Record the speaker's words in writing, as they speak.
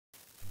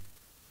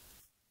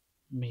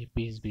May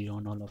peace be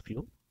on all of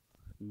you.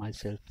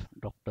 Myself,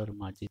 Dr.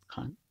 Majid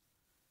Khan,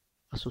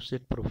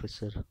 Associate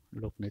Professor,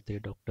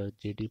 Loknete Dr.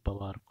 J.D.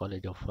 Pawar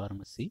College of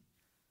Pharmacy,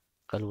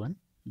 Kalwan,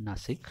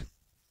 Nasik.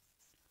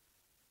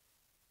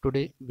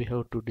 Today we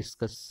have to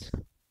discuss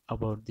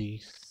about the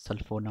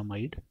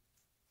sulfonamide.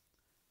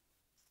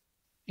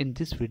 In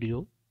this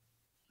video,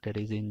 that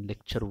is in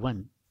lecture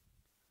 1,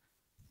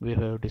 we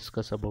have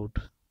discussed about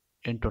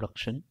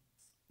introduction,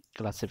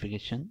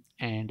 classification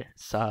and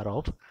SAR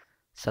of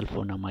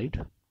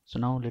sulfonamide. So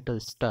now let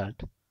us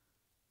start.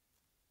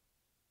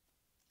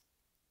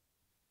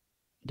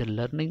 The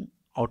learning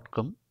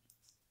outcome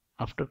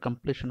after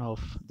completion of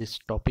this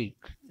topic,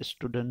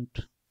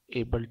 student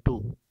able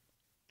to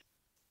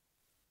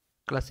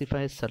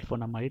classify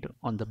sulfonamide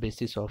on the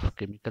basis of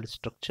chemical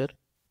structure,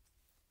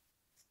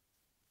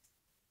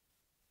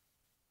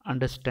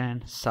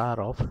 understand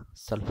SAR of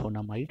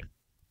sulfonamide.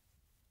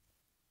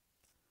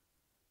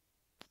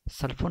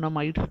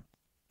 Sulfonamide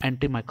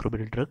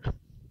antimicrobial drug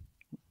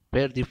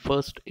were the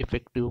first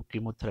effective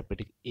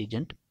chemotherapeutic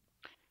agent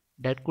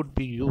that could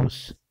be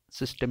used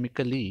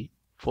systemically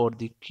for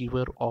the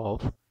cure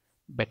of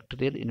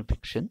bacterial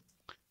infection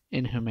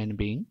in human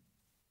being.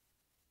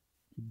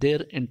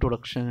 Their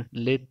introduction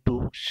led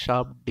to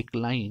sharp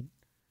decline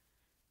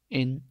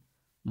in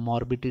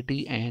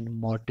morbidity and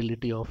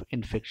mortality of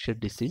infectious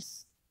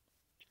disease.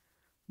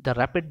 The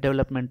rapid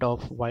development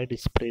of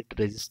widespread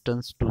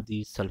resistance to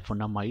the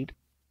sulfonamide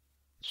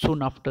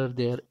soon after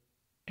their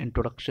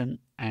introduction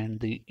and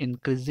the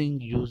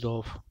increasing use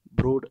of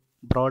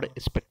broad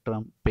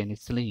spectrum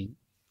penicillin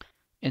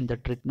in the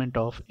treatment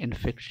of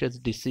infectious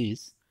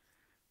disease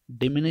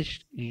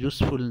diminished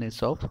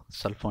usefulness of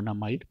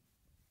sulfonamide.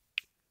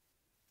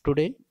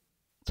 Today,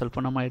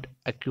 sulfonamide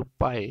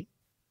occupy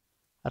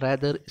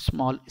rather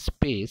small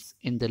space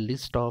in the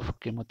list of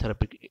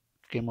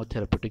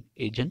chemotherapeutic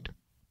agent.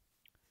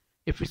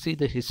 If we see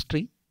the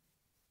history,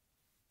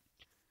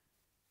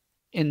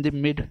 in the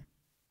mid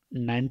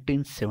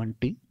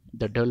 1970,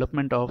 the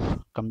development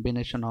of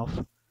combination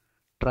of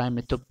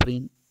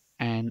trimethoprim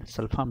and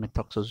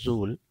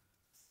sulfamethoxazole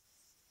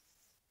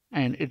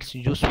and its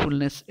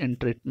usefulness in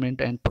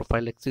treatment and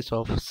prophylaxis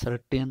of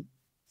certain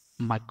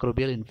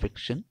microbial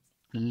infection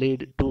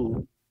led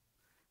to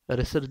a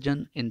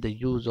resurgence in the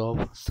use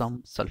of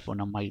some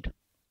sulfonamide.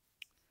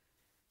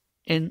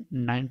 In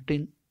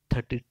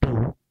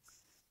 1932,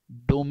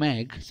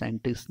 Domag,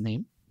 scientist's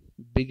name,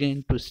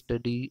 began to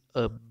study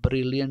a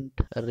brilliant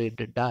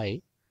red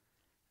dye,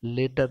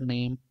 later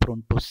named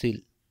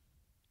Prontosil.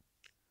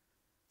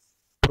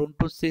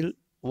 Prontosil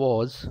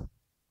was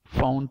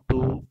found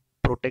to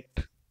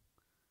protect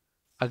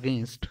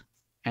against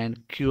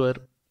and cure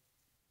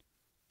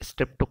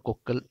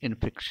streptococcal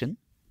infection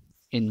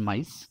in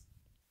mice.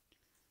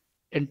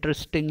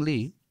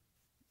 Interestingly,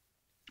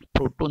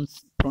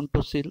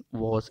 Prontosil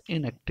was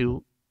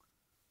inactive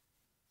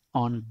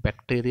on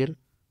bacterial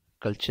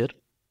culture.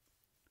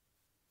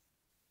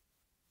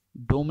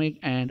 Domag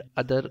and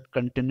others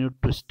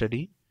continued to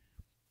study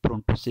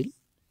Prontosil.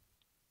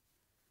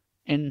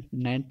 In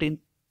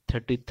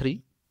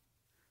 1933,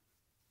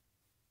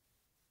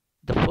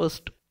 the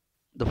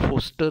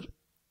Foster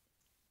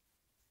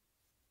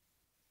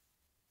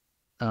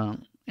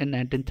in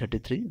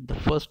 1933, the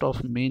first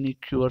of many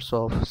cures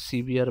of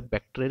severe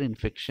bacterial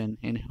infection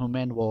in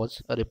human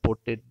was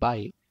reported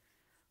by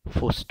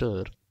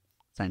Foster,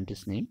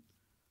 scientist name,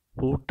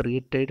 who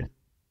treated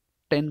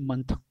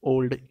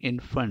 10-month-old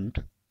infant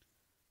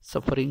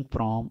suffering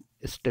from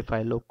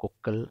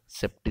staphylococcal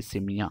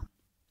septicemia.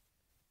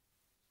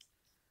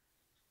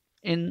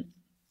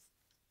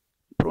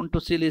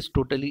 Prontosil is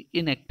totally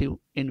inactive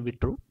in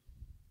vitro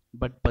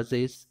but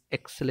possesses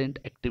excellent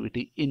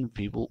activity in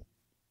vivo.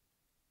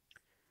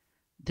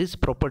 This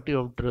property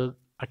of drug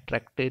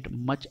attracted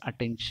much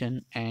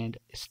attention and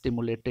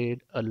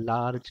stimulated a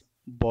large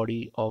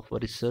body of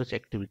research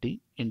activity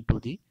into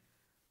the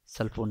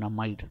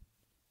sulfonamide.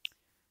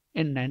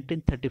 In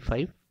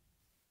 1935,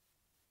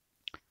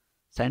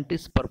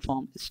 scientists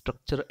performed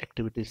structure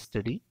activity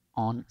study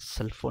on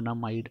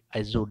sulfonamide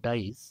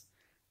isodyes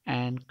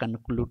and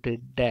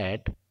concluded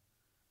that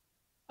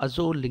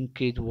azo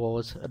linkage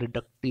was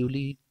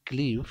reductively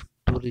cleaved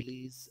to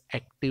release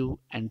active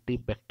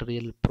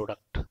antibacterial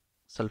product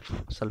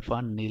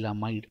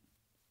sulfanilamide.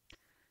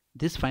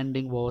 This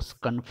finding was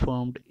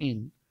confirmed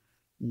in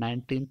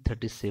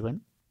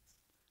 1937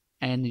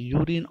 and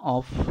urine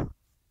of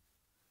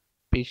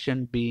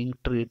patient being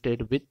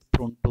treated with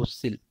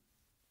Prontosil.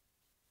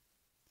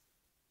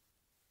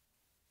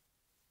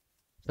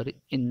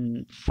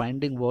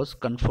 Finding was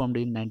confirmed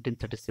in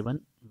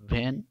 1937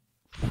 when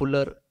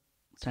Fuller,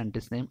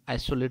 scientist name,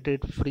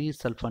 isolated free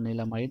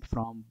sulfanilamide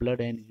from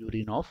blood and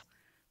urine of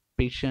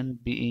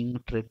patient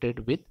being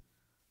treated with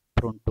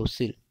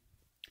Prontosil.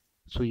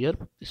 So here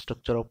the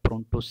structure of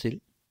Prontosil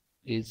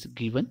is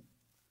given.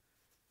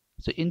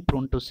 So in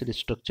Prontosil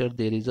structure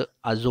there is a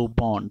azo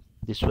bond,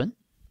 this one,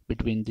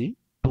 between the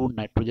two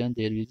nitrogen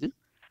there is a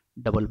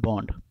double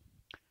bond.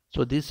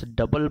 So this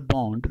double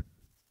bond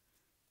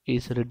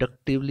is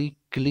reductively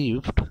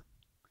cleaved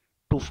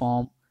to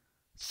form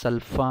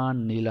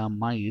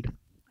sulphanilamide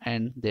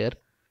and their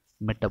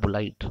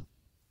metabolite.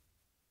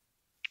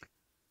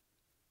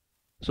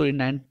 So in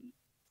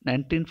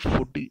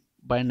 1940,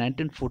 by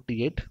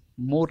 1948,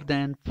 more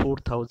than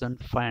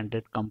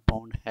 4,500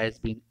 compound has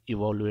been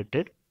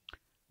evaluated,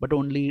 but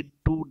only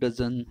 2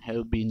 dozen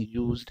have been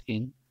used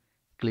in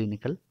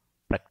clinical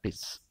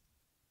practice.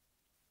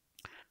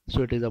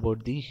 So it is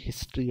about the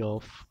history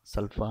of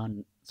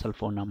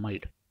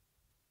sulfonamide.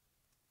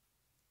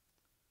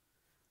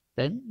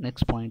 Then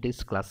next point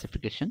is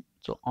classification.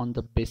 So on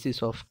the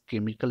basis of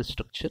chemical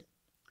structure,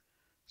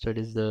 so it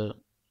is the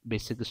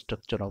basic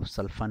structure of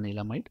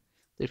sulfanilamide.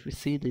 If we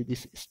see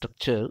this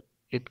structure,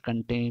 it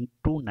contains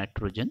 2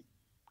 nitrogen,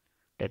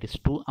 that is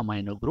 2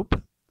 amino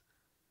group.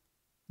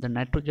 The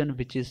nitrogen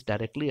which is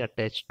directly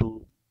attached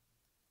to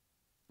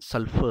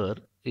sulfur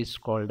is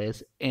called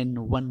as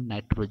N1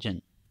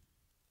 nitrogen.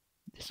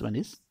 This one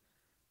is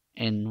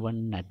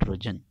N1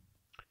 nitrogen.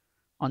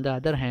 On the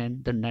other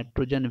hand, the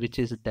nitrogen which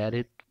is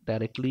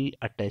directly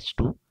attached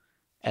to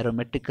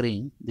aromatic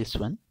ring, this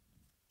one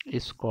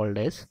is called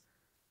as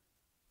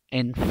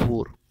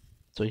N4.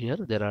 So here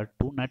there are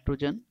 2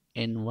 nitrogen,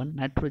 N1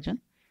 nitrogen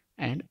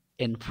and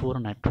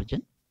N4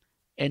 nitrogen.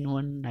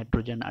 N1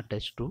 nitrogen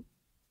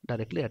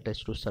directly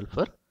attached to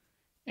sulfur,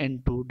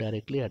 N2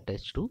 directly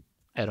attached to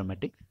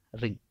aromatic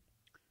ring.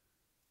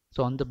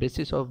 So on the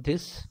basis of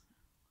this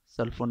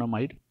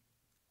sulfonamide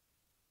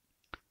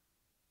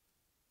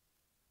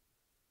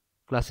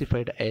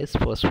classified as,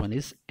 first one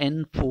is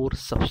N4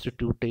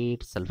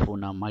 substituted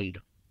sulfonamide.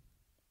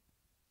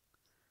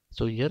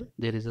 So here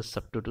there is a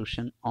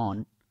substitution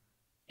on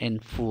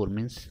N4,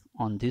 means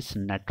on this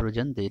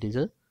nitrogen there is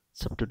a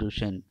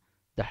substitution.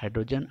 The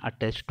hydrogen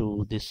attached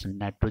to this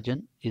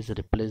nitrogen is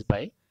replaced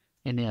by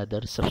any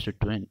other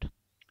substituent.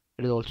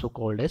 It is also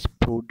called as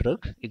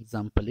prodrug.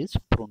 Example is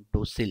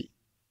prontosil.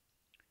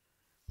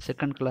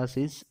 Second class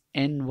is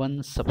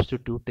N1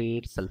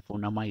 substituted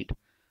sulfonamide.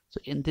 So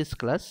in this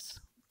class,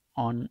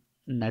 on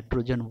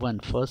nitrogen 1,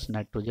 first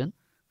nitrogen,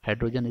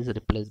 hydrogen is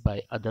replaced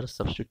by other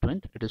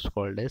substituent. It is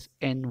called as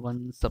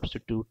N1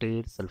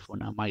 substituted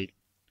sulfonamide.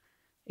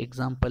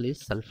 Example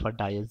is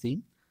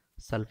sulfadiazine,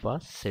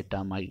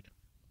 sulfacetamide.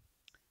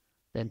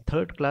 Then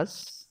third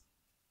class,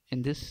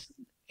 in this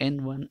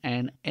N1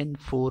 and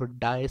N4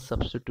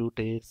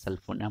 disubstituted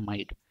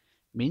sulfonamide,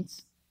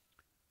 means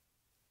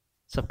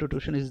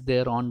substitution is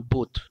there on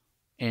both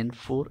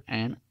N4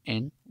 and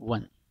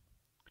N1.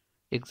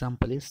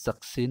 Example is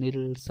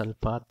succinyl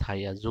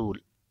sulfathiazole.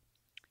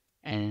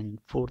 And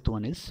fourth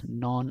one is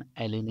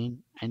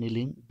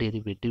non-aniline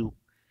derivative.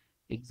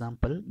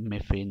 Example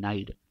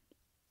mefenide.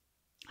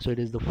 So it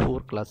is the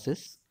 4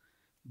 classes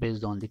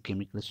based on the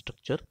chemical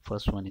structure.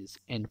 First one is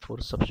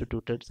N4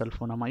 substituted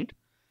sulfonamide,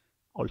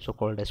 also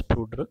called as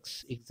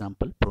prodrugs.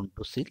 Example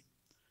prontosil.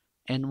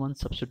 N1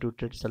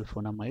 substituted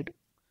sulfonamide.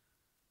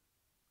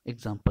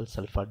 Example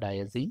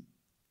sulfadiazine,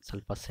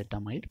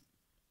 sulfacetamide.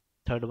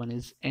 Third one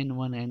is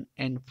N1 and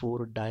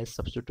N4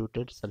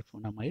 disubstituted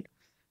sulfonamide.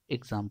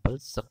 Example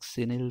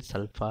succinyl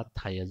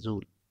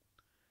sulfathiazole.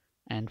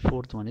 And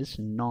fourth one is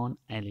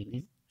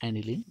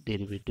non-aniline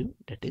derivative,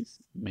 that is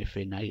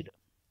mefenide.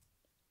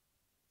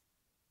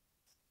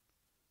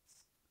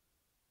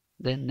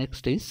 Then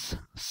next is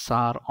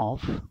SAR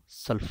of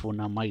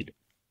sulfonamide.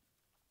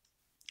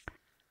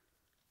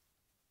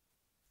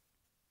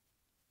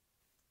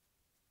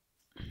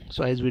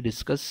 So as we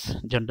discuss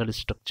general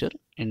structure,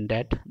 in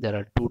that there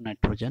are 2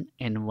 nitrogen,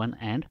 N1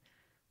 and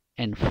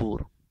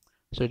N4.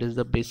 So it is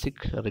the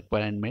basic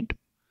requirement.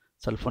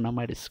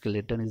 Sulfonamide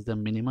skeleton is the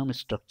minimum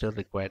structure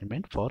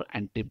requirement for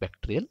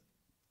antibacterial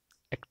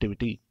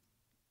activity.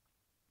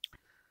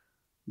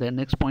 The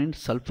next point,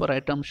 sulfur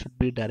atom should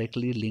be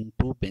directly linked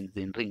to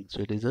benzene ring.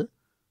 So it is a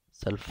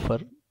sulfur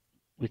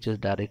which is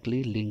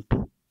directly linked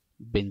to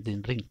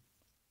benzene ring.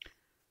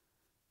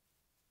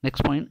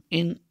 Next point,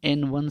 in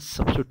N1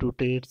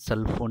 substituted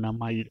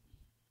sulfonamide,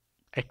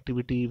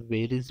 activity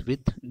varies with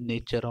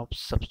nature of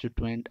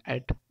substituent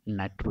at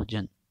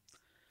nitrogen.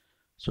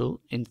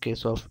 So in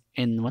case of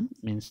N1,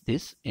 means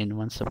this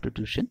N1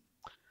 substitution,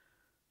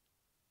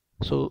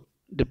 so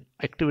the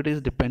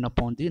activities depend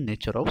upon the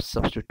nature of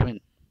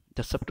substituent.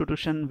 The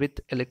substitution with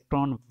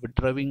electron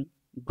withdrawing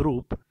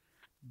group,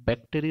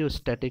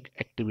 bacteriostatic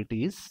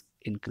activities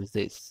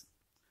increases,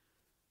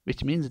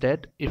 which means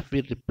that if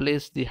we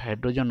replace the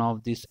hydrogen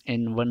of this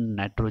N1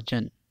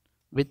 nitrogen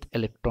with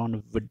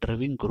electron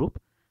withdrawing group,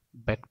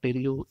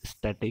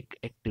 bacteriostatic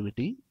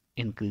activity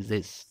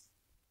increases.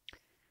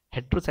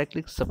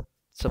 Heterocyclic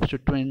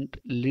substituent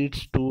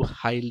leads to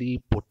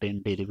highly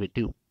potent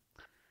derivative.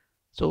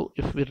 So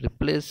if we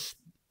replace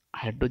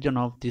hydrogen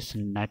of this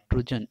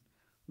nitrogen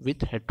with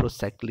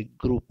heterocyclic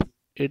group,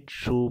 it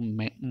shows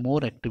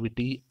more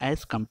activity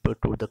as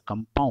compared to the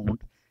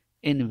compound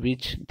in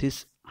which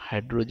this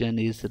hydrogen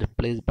is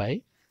replaced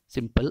by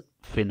simple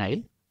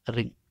phenyl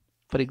ring.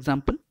 For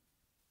example,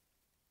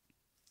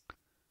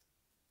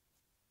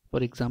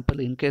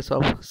 in case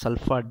of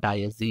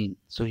sulfadiazine,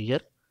 so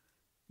here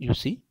you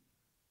see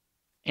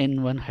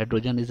N1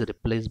 hydrogen is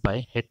replaced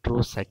by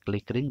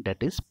heterocyclic ring,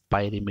 that is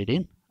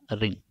pyrimidine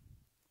ring.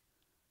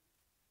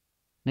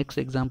 Next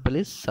example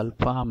is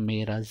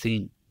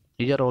sulfamerazine.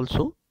 Here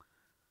also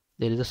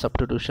there is a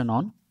substitution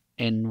on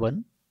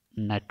N1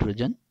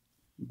 nitrogen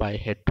by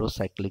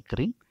heterocyclic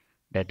ring,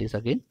 that is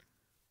again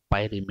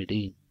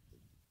pyrimidine.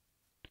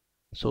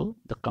 So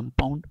the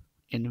compound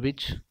in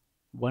which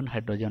one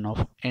hydrogen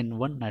of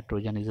N1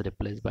 nitrogen is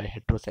replaced by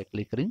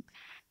heterocyclic ring,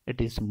 it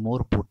is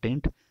more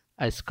potent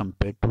as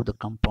compared to the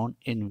compound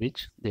in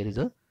which there is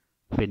a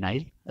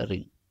phenyl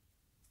ring.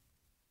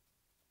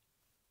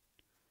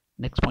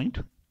 Next point,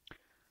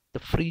 the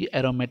free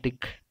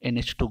aromatic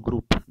NH2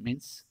 group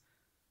means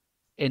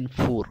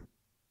N4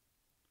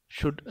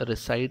 should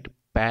reside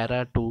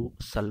para to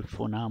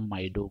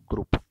sulfonamide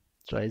group.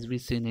 So as we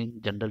seen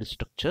in general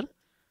structure,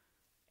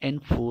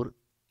 N4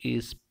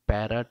 is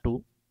para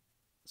to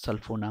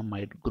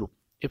sulfonamide group.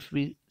 If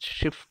we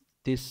shift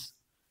this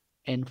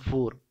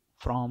N4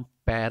 from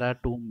para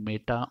to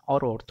meta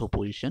or ortho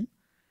position,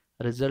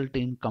 result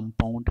in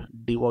compound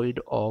devoid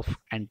of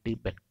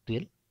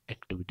antibacterial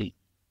activity.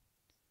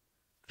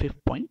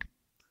 Fifth point,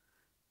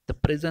 the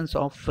presence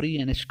of free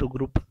NH2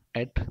 group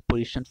at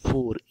position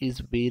 4 is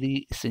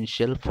very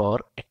essential for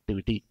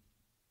activity.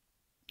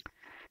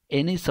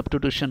 Any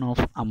substitution of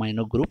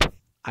amino group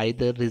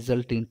either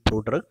result in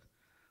prodrug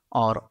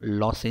or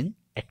loss in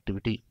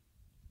activity.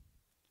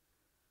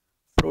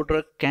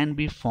 Prodrug can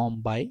be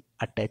formed by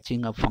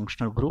attaching a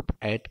functional group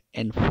at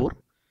N4,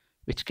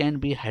 which can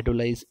be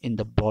hydrolyzed in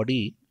the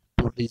body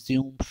to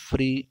resume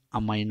free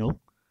amino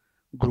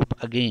group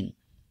again,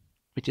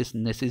 which is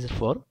necessary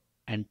for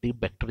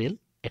antibacterial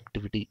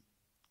activity.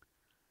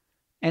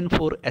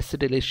 N4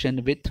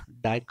 acetylation with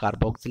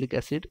dicarboxylic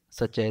acid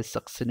such as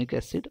succinic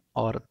acid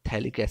or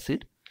phthalic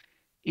acid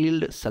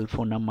yield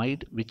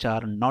sulfonamide, which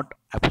are not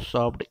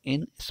absorbed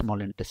in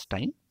small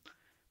intestine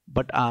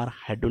but are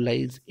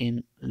hydrolyzed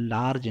in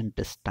large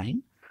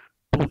intestine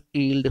to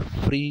yield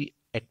free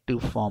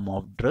active form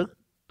of drug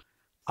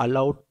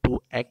allowed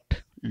to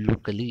act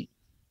locally.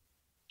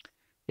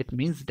 It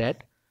means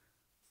that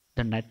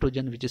the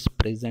nitrogen which is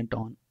present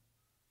on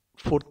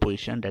fourth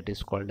position, that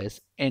is called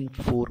as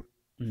N4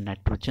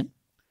 nitrogen,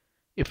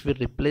 if we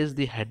replace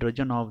the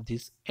hydrogen of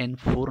this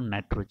N4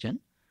 nitrogen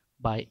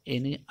by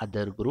any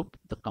other group,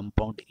 the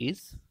compound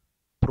is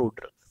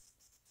prodrug.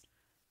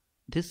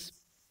 This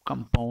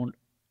compound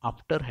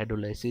after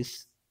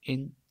hydrolysis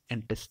in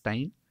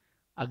intestine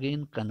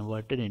again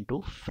converted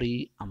into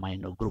free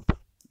amino group,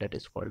 that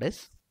is called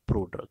as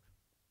prodrug.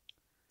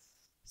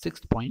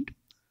 Sixth point,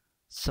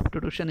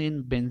 substitution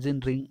in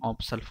benzene ring of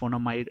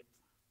sulfonamide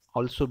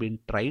also been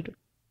tried,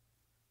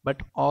 but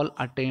all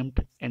attempt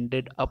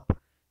ended up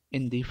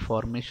in the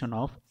formation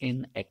of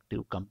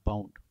inactive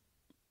compound.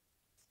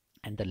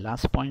 And the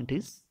last point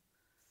is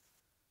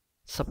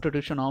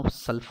substitution of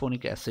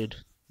sulfonic acid,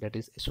 that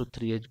is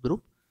SO3H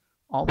group,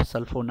 of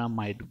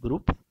sulfonamide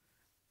group,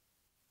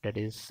 that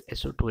is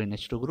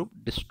SO2NH2 group,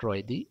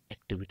 destroy the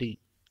activity.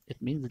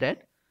 It means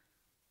that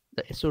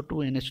the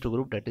SO2NH2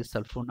 group, that is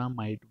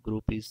sulfonamide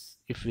group, is,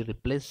 if we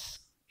replace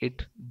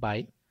it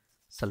by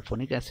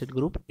sulfonic acid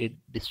group, it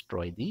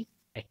destroy the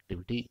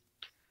activity.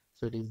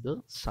 So it is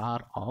the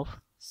SAR of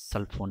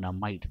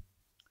sulfonamide.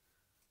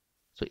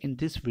 So in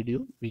this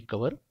video we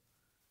cover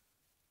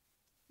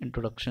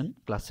introduction,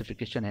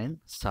 classification and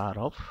SAR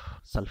of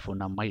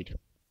sulfonamide.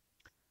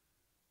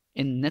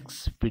 In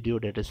next video,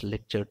 that is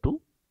lecture 2,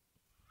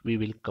 we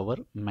will cover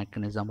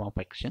mechanism of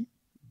action,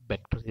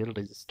 bacterial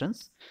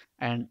resistance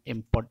and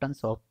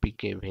importance of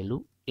pK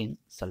value in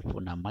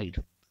sulfonamide.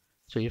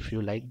 So if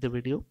you like the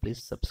video,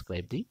 please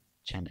subscribe the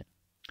channel.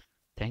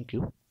 Thank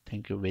you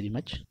very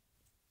much.